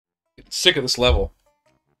Sick of this level.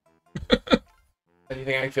 How do you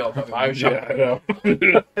think I feel about Bioshock? Yeah, I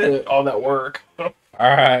know. All that work.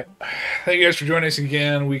 Alright. Thank you guys for joining us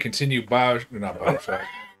again. We continue Bioshock.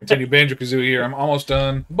 Continue Banjo-Kazooie here. I'm almost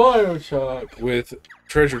done Bioshock. with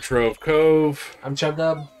Treasure Trove Cove. I'm Chub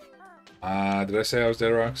Dub. Did I say I was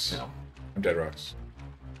Deadrocks? No. I'm Deadrocks.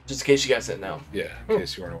 Just in case you guys didn't know. Yeah, in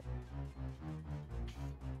case you weren't aware.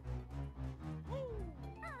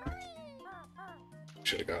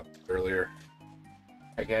 Should have got earlier.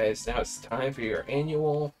 Alright guys, now it's time for your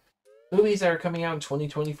annual movies that are coming out in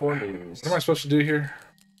 2024 news. What am I supposed to do here?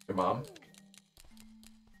 Your mom.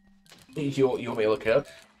 You want me to look it up?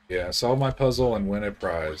 Yeah, solve my puzzle and win a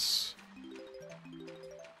prize.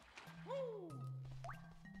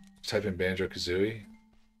 Type in Banjo-Kazooie.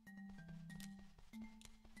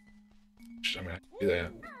 I mean, I can do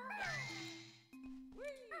that.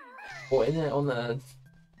 Well, isn't it on the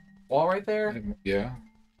wall right there? Yeah.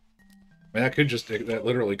 I mean, that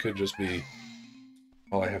literally could just be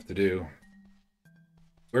all I have to do.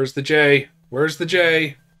 Where's the J? Where's the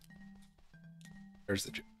J? Where's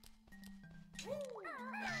the J?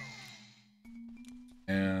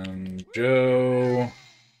 And Joe.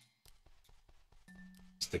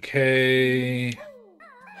 It's the K.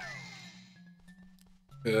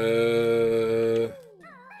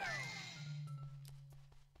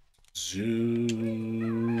 Zoo.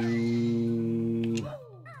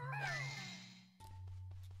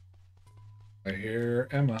 I hear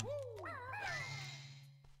Emma.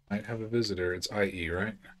 Might have a visitor. It's IE,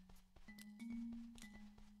 right?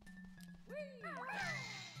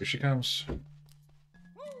 Here she comes.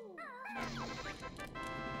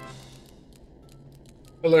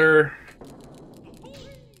 Hello.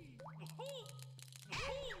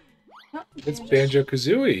 It's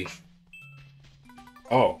Banjo-Kazooie.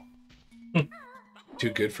 Oh. Too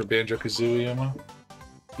good for Banjo-Kazooie, Emma?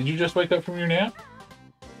 Did you just wake up from your nap?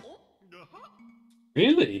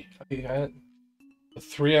 Really? You got A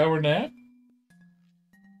 3-hour nap?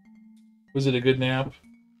 Was it a good nap?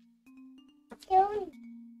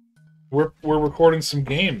 We're recording some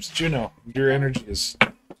games. Juno, your energy is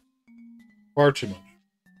far too much.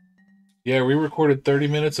 Yeah, we recorded 30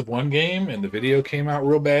 minutes of one game, and the video came out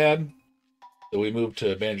real bad. So we moved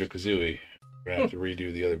to Banjo-Kazooie. We're gonna have to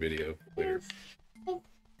redo the other video later.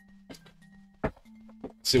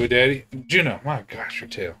 See what, Daddy? Juno, my gosh, your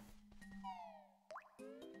tail.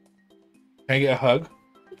 Can I get a hug?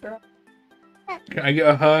 Can I get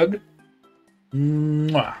a hug?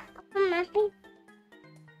 Mwah.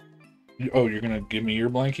 Oh, you're gonna give me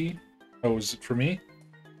your blankie? Oh, is it for me?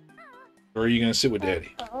 Or are you gonna sit with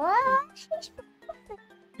Daddy?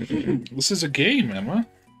 This is a game, Emma.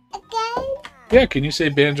 Yeah, can you say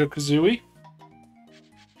Banjo-Kazooie?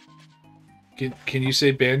 Can you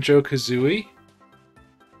say Banjo-Kazooie?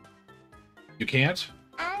 You can't?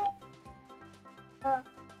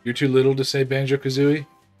 You're too little to say Banjo-Kazooie?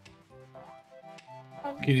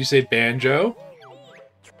 Can you say Banjo?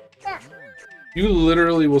 You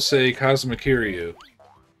literally will say Kazuma-Kiryu,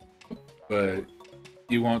 but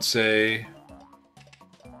you won't say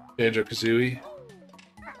Banjo-Kazooie?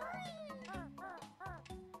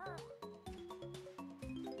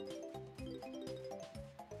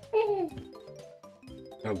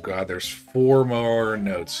 Oh god, there's 4 more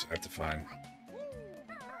notes I have to find.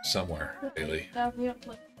 Somewhere, Bailey.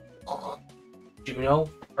 Juno?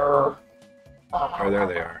 Oh, there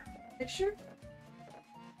they are. Picture?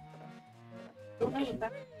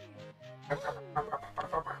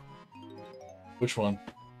 Which one?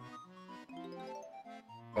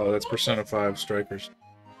 Oh, that's Persona 5 Strikers.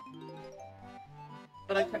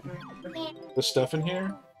 But I couldn't remember. The stuff in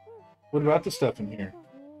here? What about the stuff in here?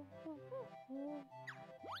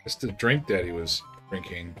 It's the drink Daddy was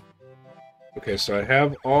drinking. Okay, so I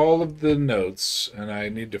have all of the notes, and I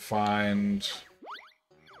need to find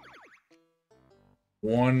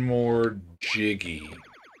one more Jiggy.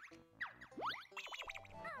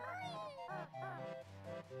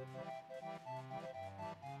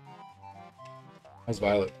 How's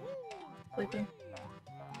Violet? Sleeping.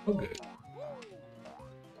 Oh, good.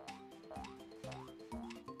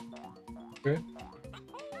 Okay.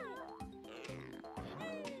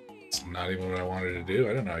 It's not even what I wanted to do. I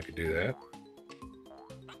didn't know I could do that.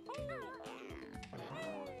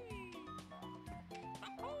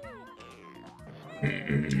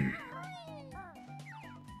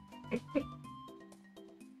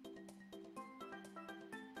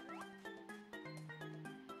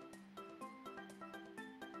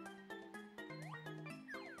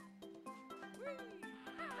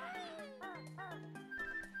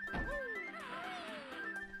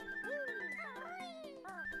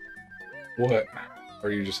 What? Or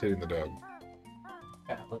are you just hitting the dog?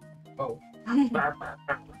 Yeah, oh.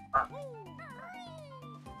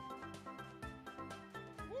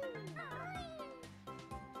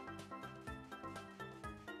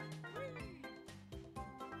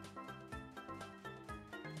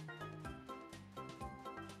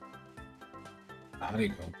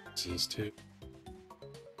 Honeycomb pieces too.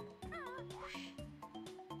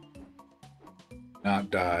 Not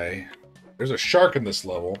die. There's a shark in this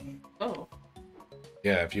level. Oh.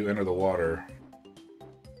 Yeah, if you enter the water,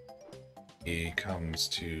 he comes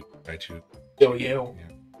to try to Yo, yo.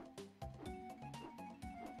 Yeah.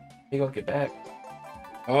 You gonna get back?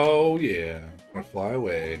 Oh yeah, I'm gonna fly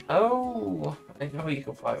away. Oh, I know you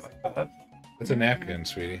can fly like that. It's a napkin,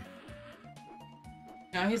 sweetie.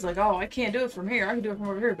 Now he's like, oh, I can't do it from here. I can do it from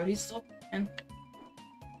over here, but he's still. And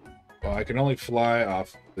Well, I can only fly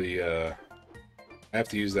off the. I have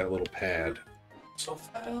to use that little pad. So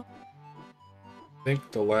fast. I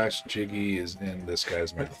think the last Jiggy is in this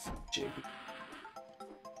guy's mouth. Jiggy.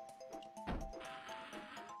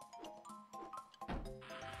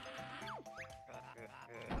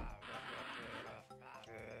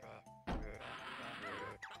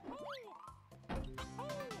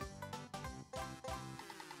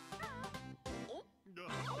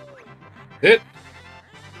 Hit!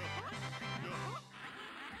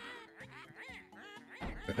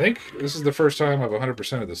 I think this is the first time I've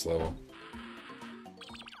 100% of this level.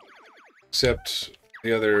 Except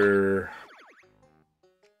the other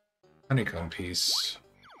honeycomb piece.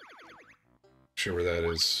 Not sure where that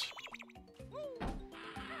is.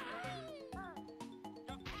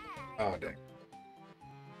 Oh, dang.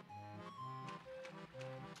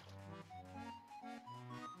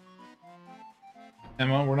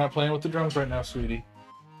 Emma, we're not playing with the drums right now, sweetie.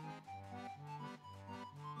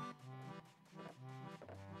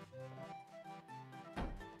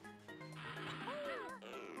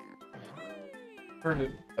 Heard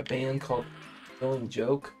of a band called Killing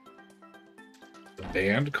Joke? The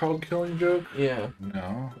band called Killing Joke? Yeah.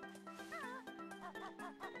 No.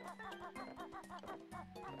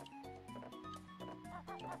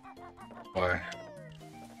 Why?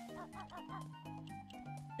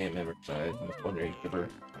 Can't remember. So I was wondering if you ever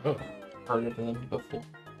Oh, heard of them before.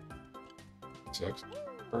 sucks.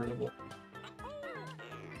 Heard of them?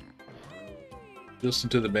 Listen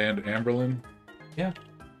to the band Amberlin. Yeah.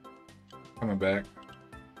 Coming back.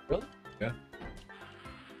 Really? Yeah.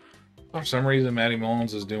 For some reason, Maddie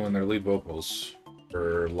Mullins is doing their lead vocals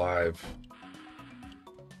for live.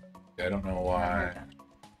 I don't know why.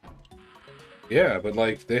 Yeah, but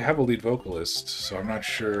like they have a lead vocalist, so I'm not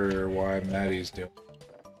sure why Maddie's doing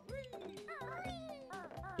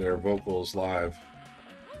their vocals live.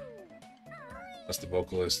 Unless the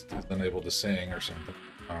vocalist is unable to sing or something.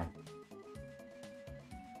 Oh.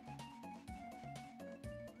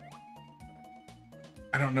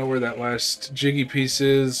 I don't know where that last Jiggy piece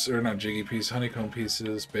is, or not Jiggy piece, honeycomb piece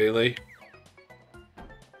is. Bailey.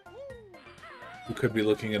 You could be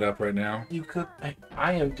looking it up right now. You could.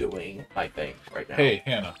 I am doing, I think, right now. Hey,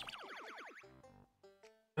 Hannah.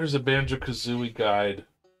 There's a Banjo-Kazooie guide.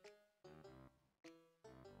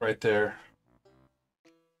 Right there.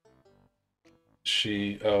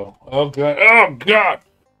 Oh god, oh god!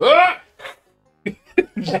 Ah!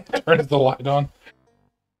 Turns the light on.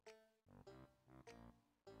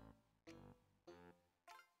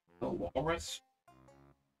 The walrus?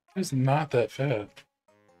 She's not that fat.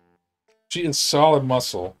 She is solid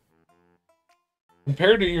muscle.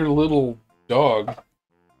 Compared to your little dog.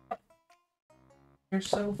 You're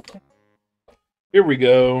so. Here we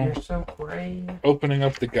go. You're so great. Opening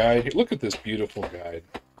up the guide. Look at this beautiful guide.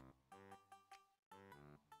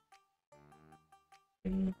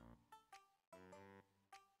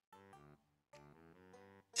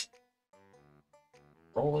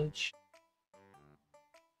 Rollage.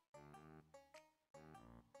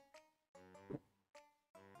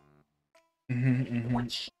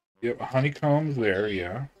 Yep, honeycombs there,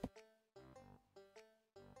 yeah.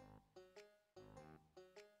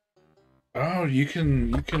 Oh, you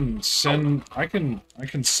can send I can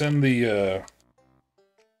send the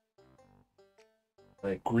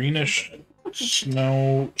Like greenish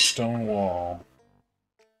snow stone wall.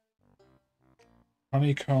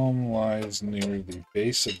 Honeycomb lies near the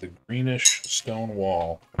base of the greenish stone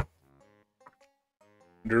wall.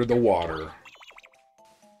 Under the water.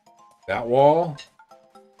 That wall?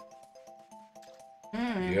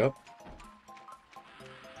 Yep.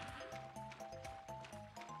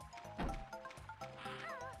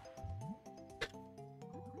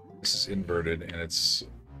 This is inverted and it's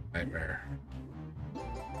a nightmare. You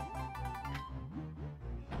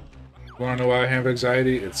wanna know why I have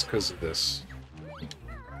anxiety? It's because of this.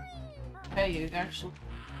 Hey, you actually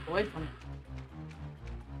away from it.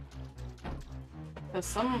 Because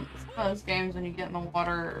some of those games, when you get in the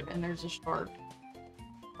water and there's a shark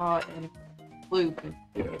caught in loop,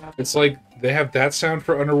 Yeah. It's like they have that sound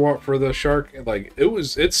for underwater for the shark. Like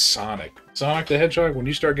it's Sonic. Sonic the Hedgehog. When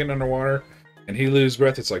you start getting underwater and he loses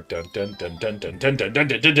breath, it's like dun dun dun dun dun dun dun dun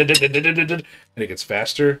dun dun dun dun dun dun dun, and it gets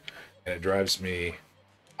faster, and it drives me.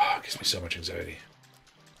 Oh, it gives me so much anxiety.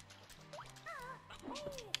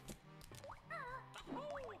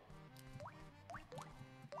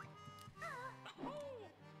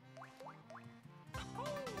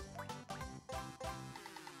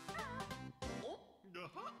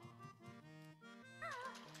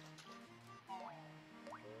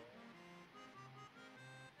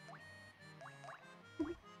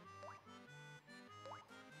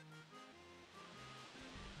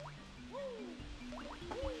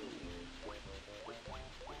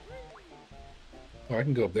 Oh, I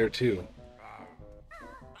can go up there too.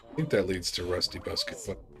 I think that leads to Rusty Bucket.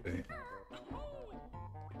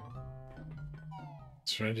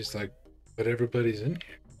 So I'm just like, but everybody's in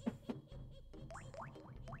here.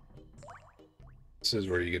 This is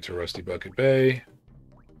where you get to Rusty Bucket Bay.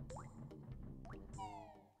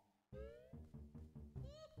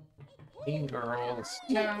 Mean girls.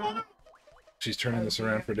 no. She's turning this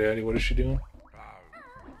around for Daddy. What is she doing?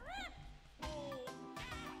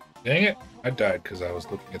 Dang it! I died because I was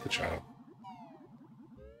looking at the child.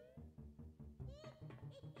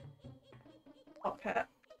 Oh, cat.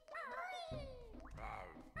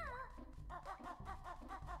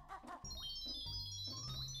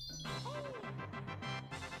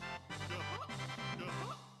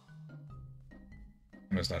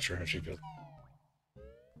 I'm just not sure how she feels.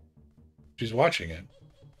 She's watching it.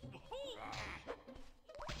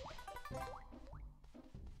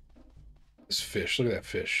 This fish. Look at that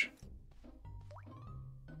fish.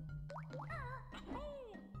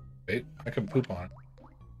 Wait, I can poop on it.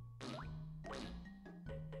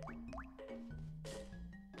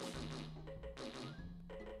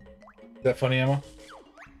 Is that funny, Emma?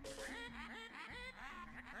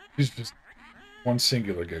 She's just one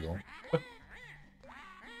singular giggle.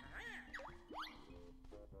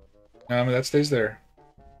 That stays there.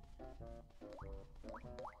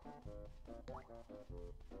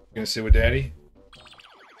 You gonna sit with Daddy?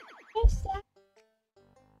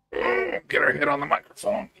 Get her head on the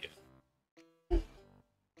microphone.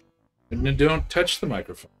 And then don't touch the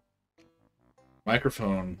microphone.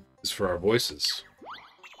 Microphone is for our voices.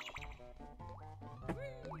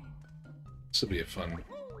 This will be a fun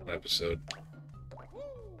episode.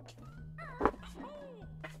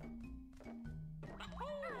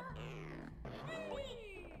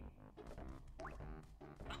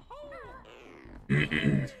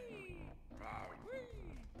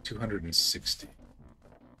 $260.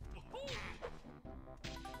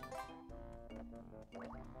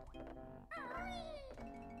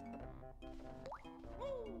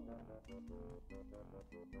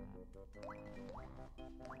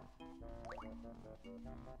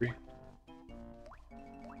 Three.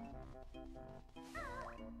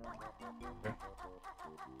 Okay.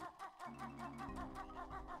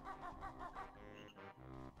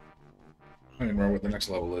 I don't even remember what the next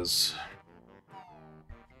level is.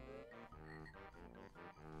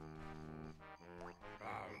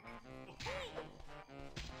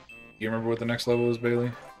 You remember what the next level is,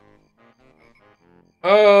 Bailey?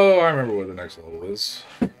 Oh, I remember what the next level is.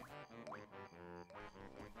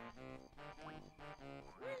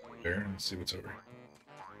 There, let's see what's over here.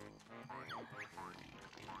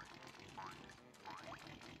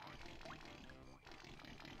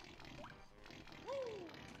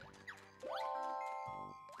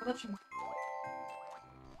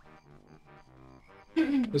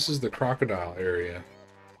 This is the crocodile area.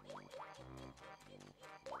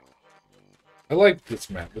 I like this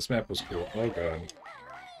map. This map was cool. Oh god.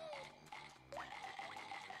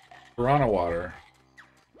 Piranha water.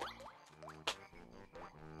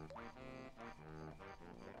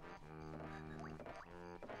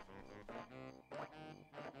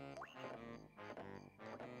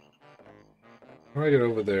 How do I get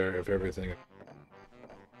over there if everything...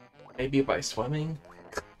 Maybe by swimming?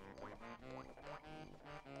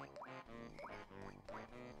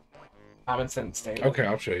 Common sense statement. Okay,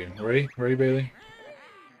 I'll show you. Ready? Ready, Bailey?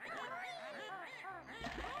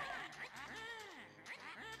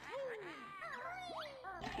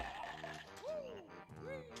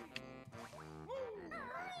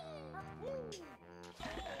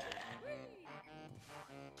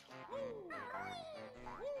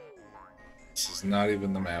 This is not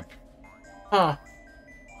even the map. Huh.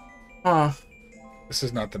 Huh. This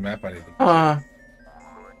is not the map I need. Huh.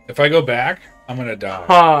 If I go back, I'm gonna die.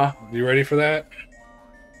 Huh. You ready for that?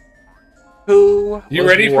 Who? You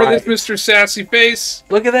was ready for right? this, Mr. Sassy Face?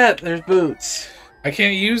 Look at that. There's boots. I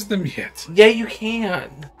can't use them yet. Yeah, you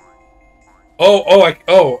can.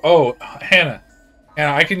 Hannah,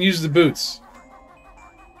 I can use the boots.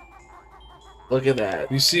 Look at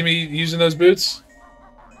that. You see me using those boots?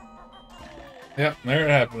 Yep, there it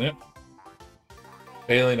happened. Yep.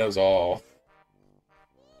 Bailey knows all.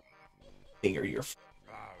 Finger your.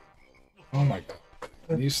 Oh my god.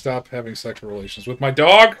 Can you stop having sexual relations with my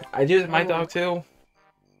dog? I do with my dog too.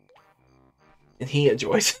 And he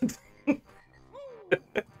enjoys it.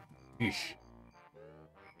 Eesh.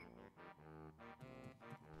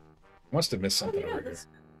 Must have missed something over here.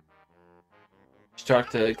 She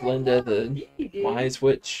talked to Glinda, the wise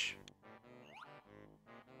witch.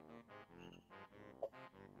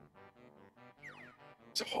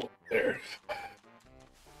 There's a hole there.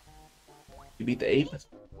 You beat the ape?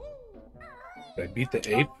 Did I beat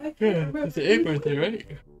the ape? Yeah, that's the ape right there, right?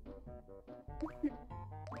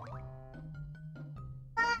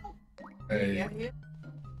 Hey. Are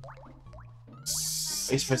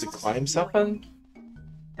you supposed to climb something?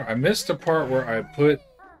 I missed a part where I put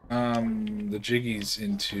the Jiggies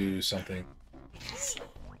into something.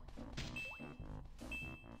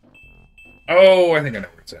 Oh, I think I know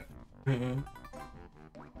where it's at. Mm-hmm.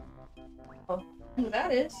 Oh, who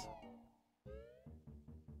that is?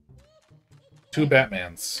 2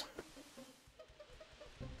 Batmans.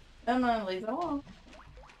 No, leave it alone.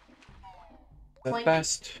 The Like-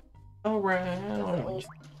 best around.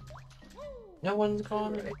 No one's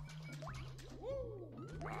gone.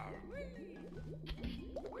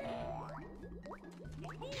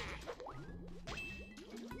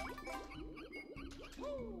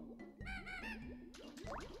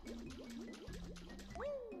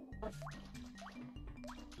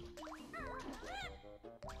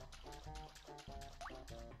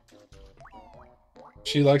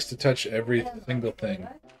 She likes to touch every single thing.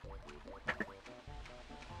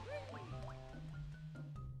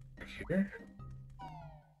 Here.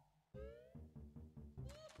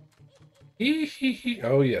 Hee hee hee.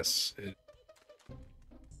 Oh yes.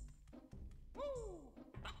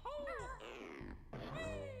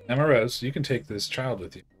 Emma Rose, you can take this child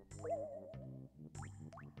with you.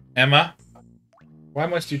 Emma, why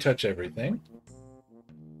must you touch everything?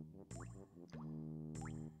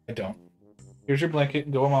 I don't. Here's your blanket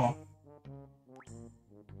and go with Mama.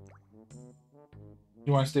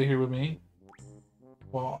 You want to stay here with me?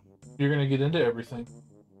 Well, you're going to get into everything.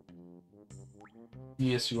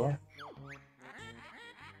 Yes, you are.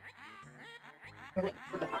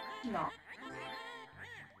 No.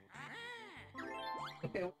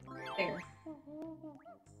 Okay, there.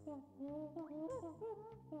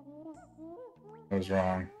 I was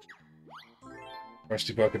wrong.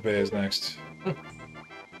 Rusty Bucket Bay is next.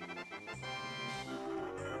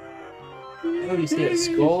 Oh, you see a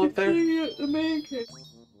skull up there?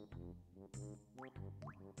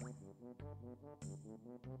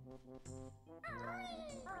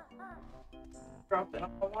 Drop it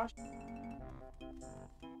on the wash.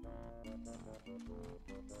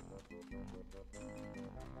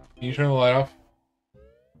 Can you turn the light off?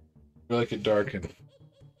 I like it darkened.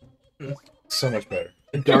 So much better.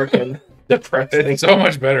 Dark and depressing. It's so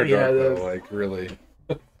much better Yeah, dark it though, is. like really.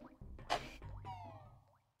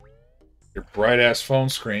 Your bright ass phone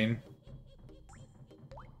screen.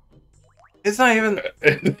 It's not even.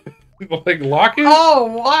 Like lock it, Oh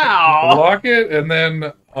wow! lock it, and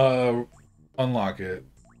then unlock it.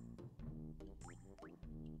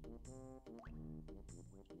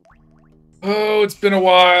 Oh, it's been a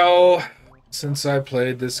while since I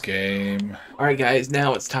played this game. All right, guys.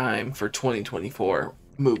 Now it's time for 2024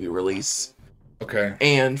 movie release, Okay.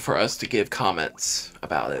 and for us to give comments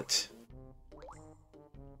about it.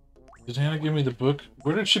 Did Hannah give me the book?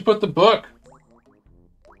 Where did she put the book?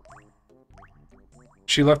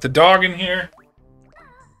 She left the dog in here.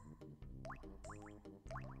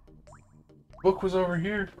 Book was over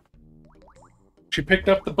here. She picked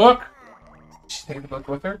up the book. Did she take the book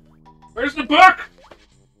with her? Where's the book?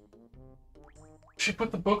 She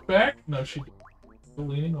put the book back? No, she didn't. Still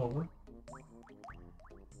leaning over.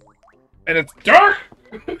 And it's dark!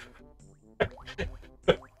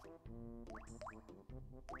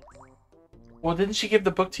 Well, didn't she give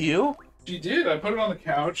the book to you? She did. I put it on the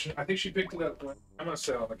couch. I think she picked it up. I'm gonna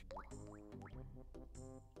sit on the couch.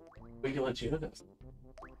 We can let you know this.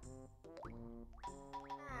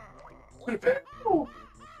 Put it back. Oh.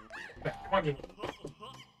 Come on, Jim.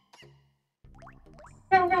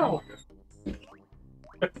 No.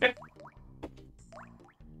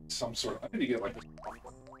 Some sort of. I need to get like this.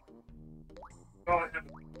 Oh, I have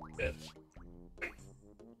bed.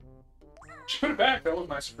 She put it back. That was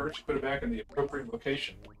nice of her. She put it back in the appropriate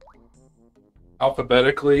location.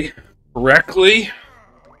 Alphabetically, correctly.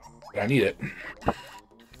 But I need it.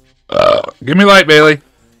 Give me light, Bailey.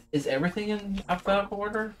 Is everything in alphabetical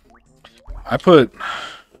order? I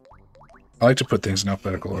like to put things in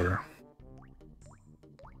alphabetical order.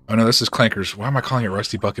 Oh no, this is Clanker's. Why am I calling it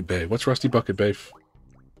Rusty Bucket Bay? What's Rusty Bucket Bay?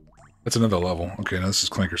 That's another level. Okay, now this is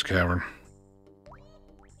Clanker's Cavern.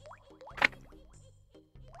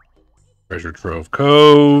 Treasure Trove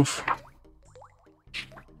Cove.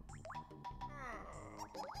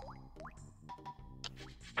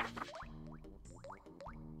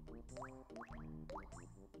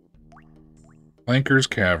 Clanker's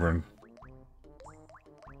Cavern.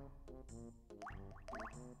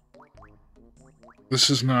 This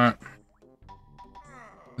is not...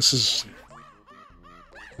 This is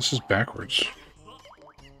backwards.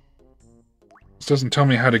 This doesn't tell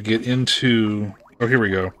me how to get into... Oh, here we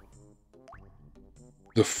go.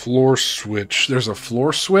 The floor switch. There's a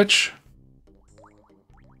floor switch?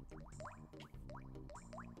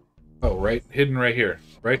 Oh, right. Hidden right here.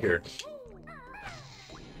 Right here.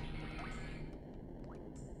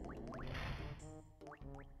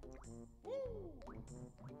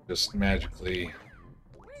 Just magically...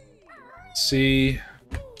 See...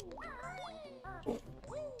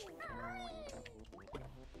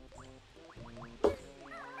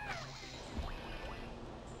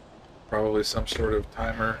 Probably some sort of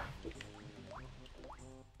timer.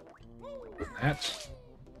 That.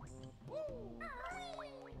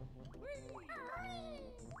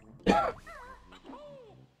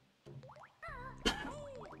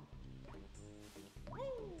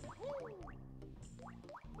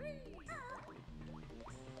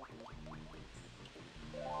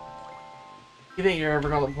 You think you're ever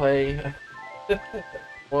gonna play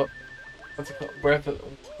what's it called? Breath of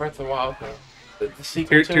the Wild? The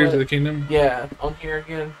sequel to Tears it? of the Kingdom? Yeah, on here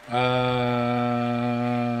again.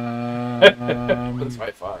 That's my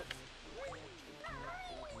 5.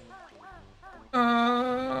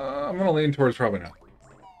 I'm gonna lean towards probably not.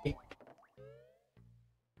 If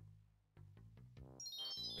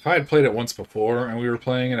I had played it once before and we were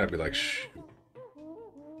playing it, I'd be like, shh.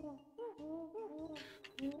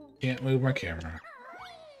 Can't move my camera.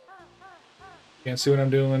 Can't see what I'm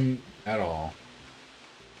doing at all.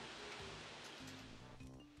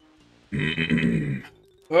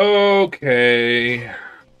 Okay.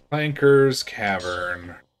 Clanker's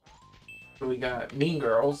Cavern. So we got Mean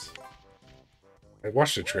Girls, I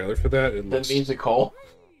watched a trailer for that. It the looks... musical.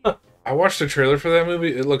 I watched a trailer for that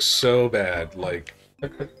movie. It looks so bad. Like...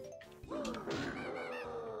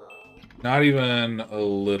 Not even a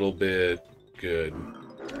little bit good.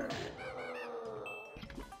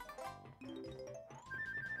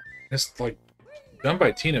 It's like done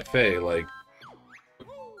by Tina Fey. Like,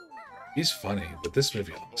 he's funny, but this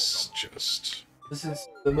movie looks just... This is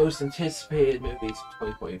the most anticipated movies of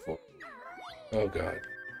 2024. Oh god.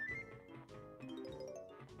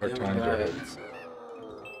 Our Then we times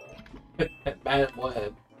are... got Madam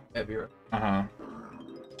Web, February. Uh-huh.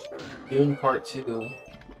 Dune Part 2.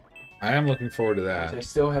 I am looking forward to I that.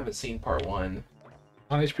 still haven't seen Part 1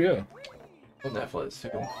 On HBO. on Netflix too.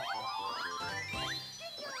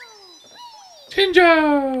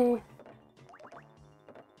 Jinjo!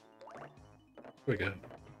 Here we go.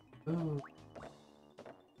 Ooh.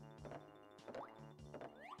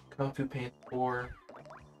 Kung Fu Panda 4.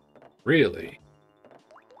 Really?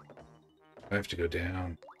 I have to go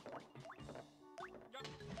down.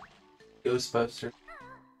 Ghostbusters.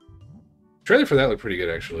 Trailer for that looked pretty good,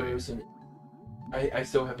 actually. Frozen. I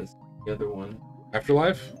still haven't seen the other one.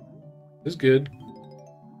 Afterlife is good.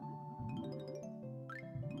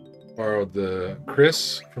 Borrowed the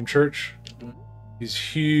Chris from church. Mhm. He's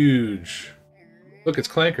huge. Look, it's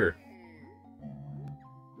Clanker.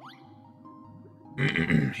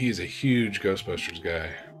 He's a huge Ghostbusters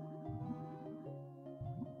guy.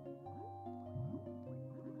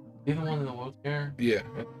 Even one in the wheelchair. Yeah.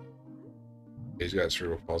 He's got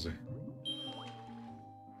cerebral palsy.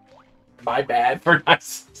 My bad for not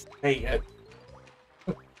saying it.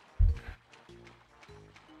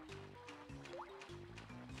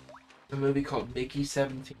 A movie called Mickey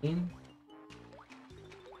 17.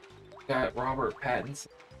 Got Robert Pattinson,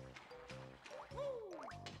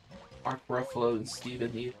 Mark Ruffalo, and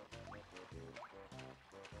Steven Yeun.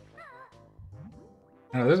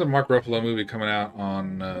 Now, there's a Mark Ruffalo movie coming out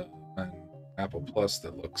on Apple Plus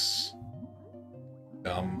that looks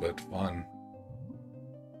dumb but fun.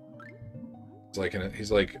 It's like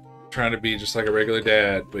he's like trying to be just like a regular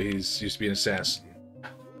dad, but he's used to be an assassin.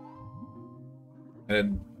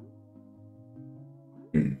 And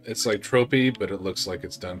It's like tropey, but it looks like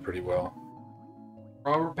it's done pretty well.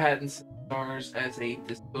 Robert Pattinson stars as a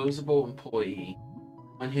disposable employee,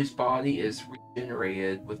 one whose body is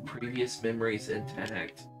regenerated with previous memories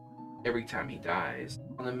intact every time he dies,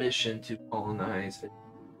 on a mission to colonize it.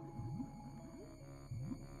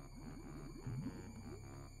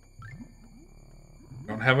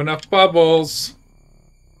 Don't have enough bubbles.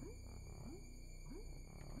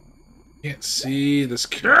 Can't see this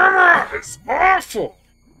camera. It's awful.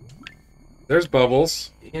 There's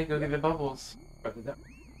bubbles. Yeah, go get the bubbles. By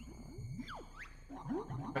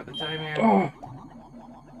the timer. Oh.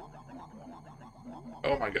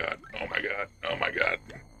 Oh my god. Oh my god. Oh my god.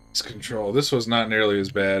 This control. This was not nearly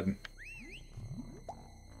as bad.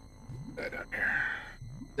 That down here.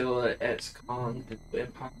 Still at ex-con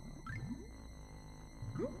Empire.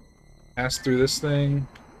 Pass through this thing.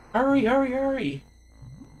 Hurry, hurry, hurry!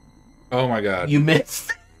 Oh my god. You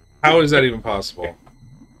missed. How is that even possible?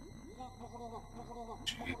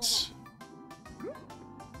 Jeez.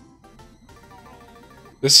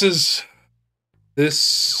 This is...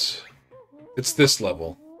 This... It's this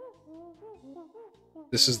level.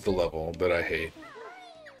 This is the level that I hate.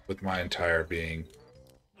 With my entire being.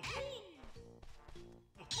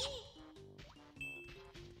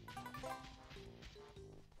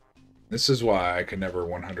 This is why I can never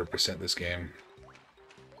 100% this game.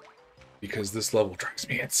 Because this level drives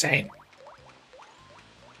me insane.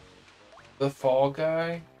 The fall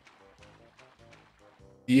guy?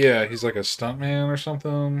 Yeah, he's like a stuntman or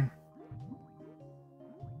something.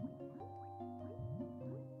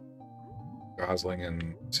 Gosling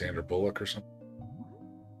and Sandra Bullock or something.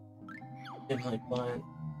 Emily Blunt.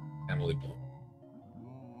 Emily Blunt.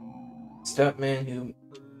 Stuntman who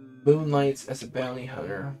moonlights as a bounty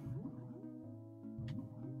hunter.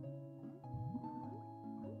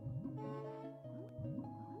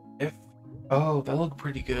 Oh, that looked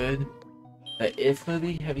pretty good. The If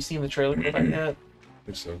movie, have you seen the trailer for that yet?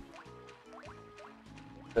 I think so.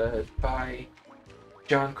 By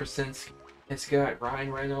John Krasinski. It's got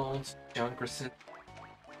Ryan Reynolds, John Krasinski.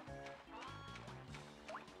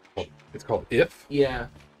 It's called If? Yeah.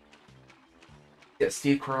 Got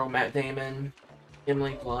Steve Carell, Matt Damon,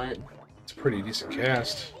 Emily Blunt. It's a pretty decent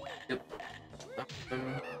cast. Yep.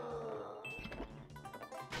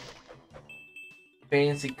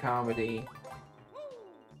 Fantasy comedy.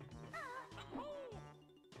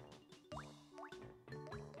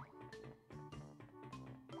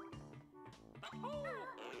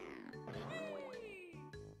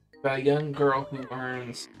 About a young girl who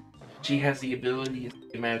learns she has the ability to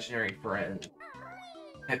see imaginary friends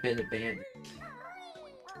have been abandoned.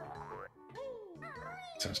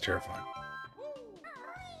 Sounds terrifying.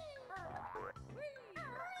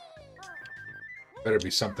 Better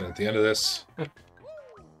be something at the end of this.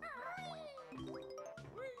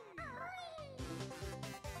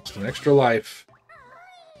 Just an extra life.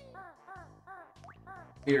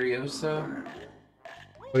 Furiosa,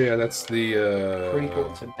 Oh yeah, that's the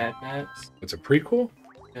prequel to Mad Max. It's a prequel?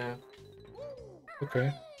 Yeah.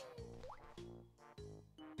 Okay.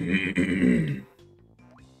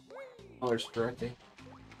 Miller's directing.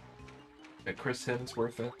 Got Chris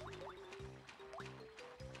Hemsworth in.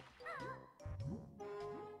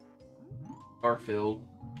 Garfield.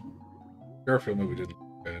 Garfield movie didn't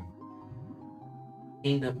look bad.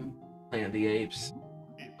 Kingdom, Planet of the Apes.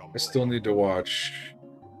 I still need to watch.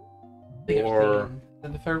 Think I've Or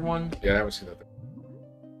seen the third one? yeah, I haven't seen that.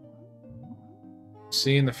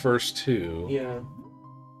 Seen the first two. Yeah.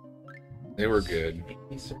 They were good.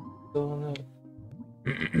 He's still in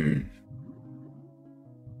it.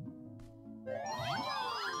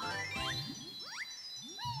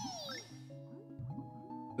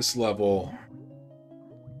 This level.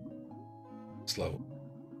 This level.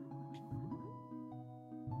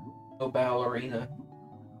 Oh, Ballerina.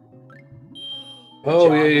 Oh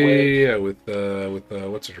John yeah, yeah, Wick. yeah, yeah, with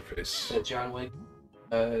what's her face? John Wick.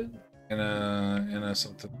 Anna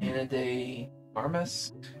something. Anna de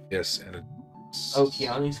Armas. Yes, Anna. Oh,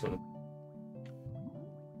 Keanu's gonna.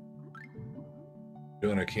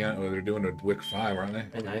 Doing a Keanu. Oh, they're doing a Wick 5, aren't they?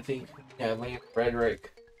 And I think, yeah, Lance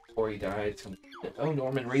Frederick, before he died. Oh,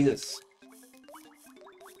 Norman Reedus.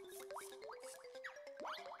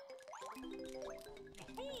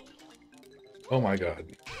 Oh my god.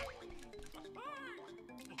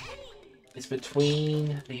 It's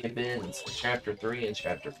between the events in Chapter 3 and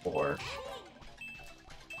Chapter 4.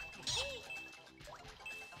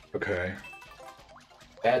 Okay.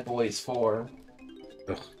 Bad Boys 4.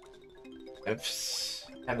 Ugh.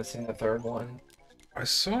 Haven't seen the third one. I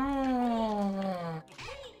saw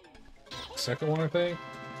the second one, I think.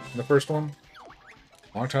 The first one.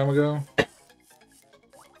 Long time ago.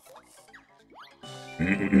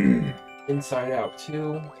 Inside Out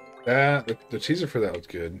 2. The teaser for that was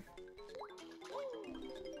good.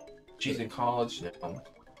 She's in college now.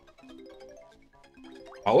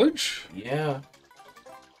 College? Yeah.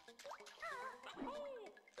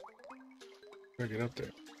 Gotta get up there.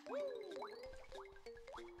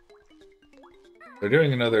 They're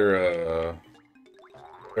doing another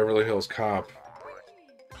Beverly Hills Cop.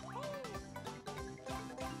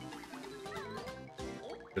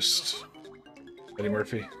 Just Eddie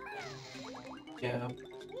Murphy. Yeah.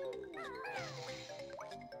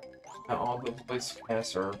 Now all the voice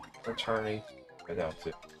casts are returning right out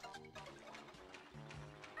too.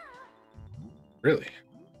 Really?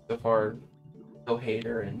 So far, Bill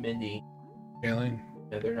Hader and Mindy, Alien?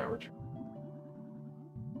 yeah, they're not returning.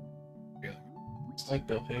 Really? It's like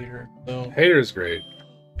Bill Hader. No. Hader's great.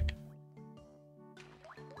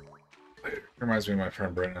 Reminds me of my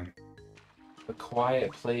friend Brennan. A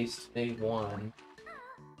Quiet Place Day 1.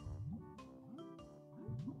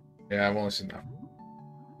 Yeah, I've only seen that.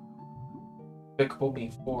 Despicable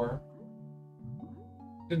Me 4.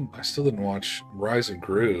 I still didn't watch Rise of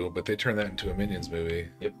Gru, but they turned that into a Minions movie.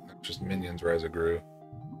 Yep. Just Minions Rise of Gru.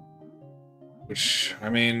 Which, I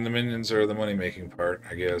mean, the Minions are the money-making part,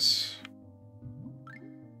 I guess.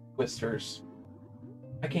 Twisters.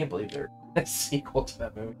 I can't believe they're a sequel to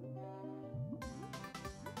that movie.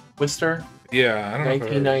 Twister, Yeah, I don't know.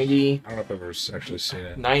 1990. I don't know if I've ever actually seen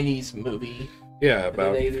it. 90s movie. Yeah,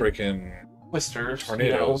 about they- freaking Twisters.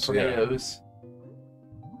 Tornadoes, You know, tornadoes.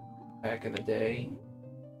 Back in the day.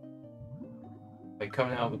 Like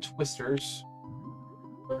coming out with Twisters.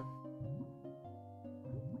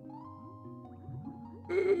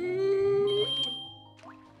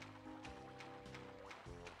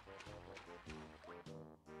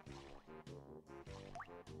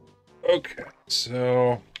 Okay,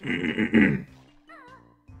 so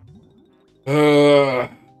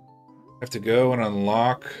have to go and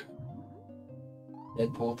unlock.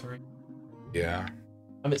 Deadpool 3. Yeah,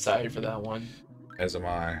 I'm excited for that one. as am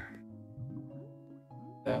I.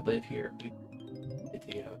 I live here. We get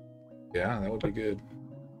together. Yeah, that would be good.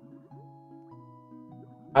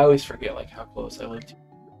 I always forget like how close I live to.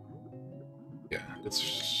 Yeah,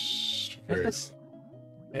 it's very.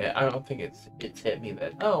 Yeah, I don't think it's hit me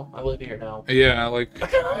that I live here now. Yeah, like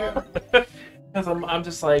yeah. Because I'm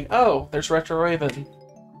just like, oh, there's Retro Raven.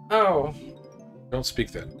 Oh, Don't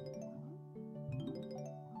speak then.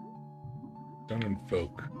 Don't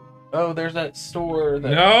invoke. oh, there's that store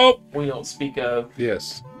that Nope. we don't speak of.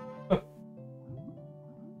 Yes.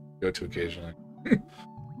 Go to occasionally.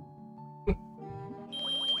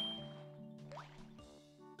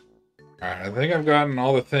 Alright, I think I've gotten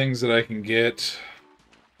all the things that I can get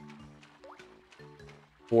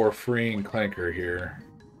for freeing Clanker here.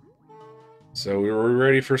 So we were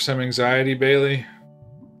ready for some anxiety, Bailey?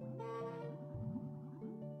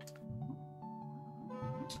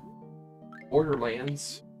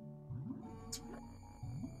 Borderlands.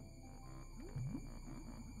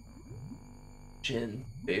 Jin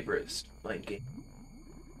favorite like game.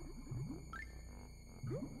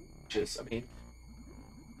 I mean,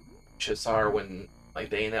 just saw her when like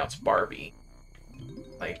they announced Barbie.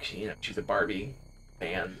 Like she's a Barbie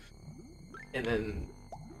fan, and then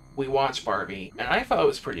we watched Barbie, and I thought it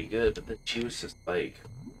was pretty good, but then she was just like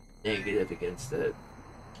negative against it.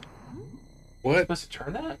 What? Supposed to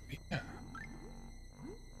turn that? Yeah.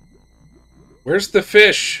 Where's the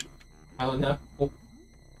fish? I don't know.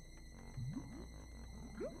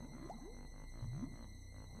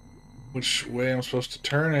 Which way I'm supposed to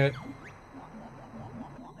turn it?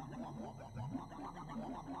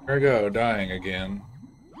 There I go, dying again.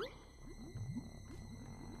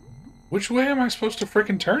 Which way am I supposed to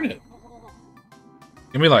frickin' turn it?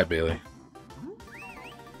 Give me light, Bailey.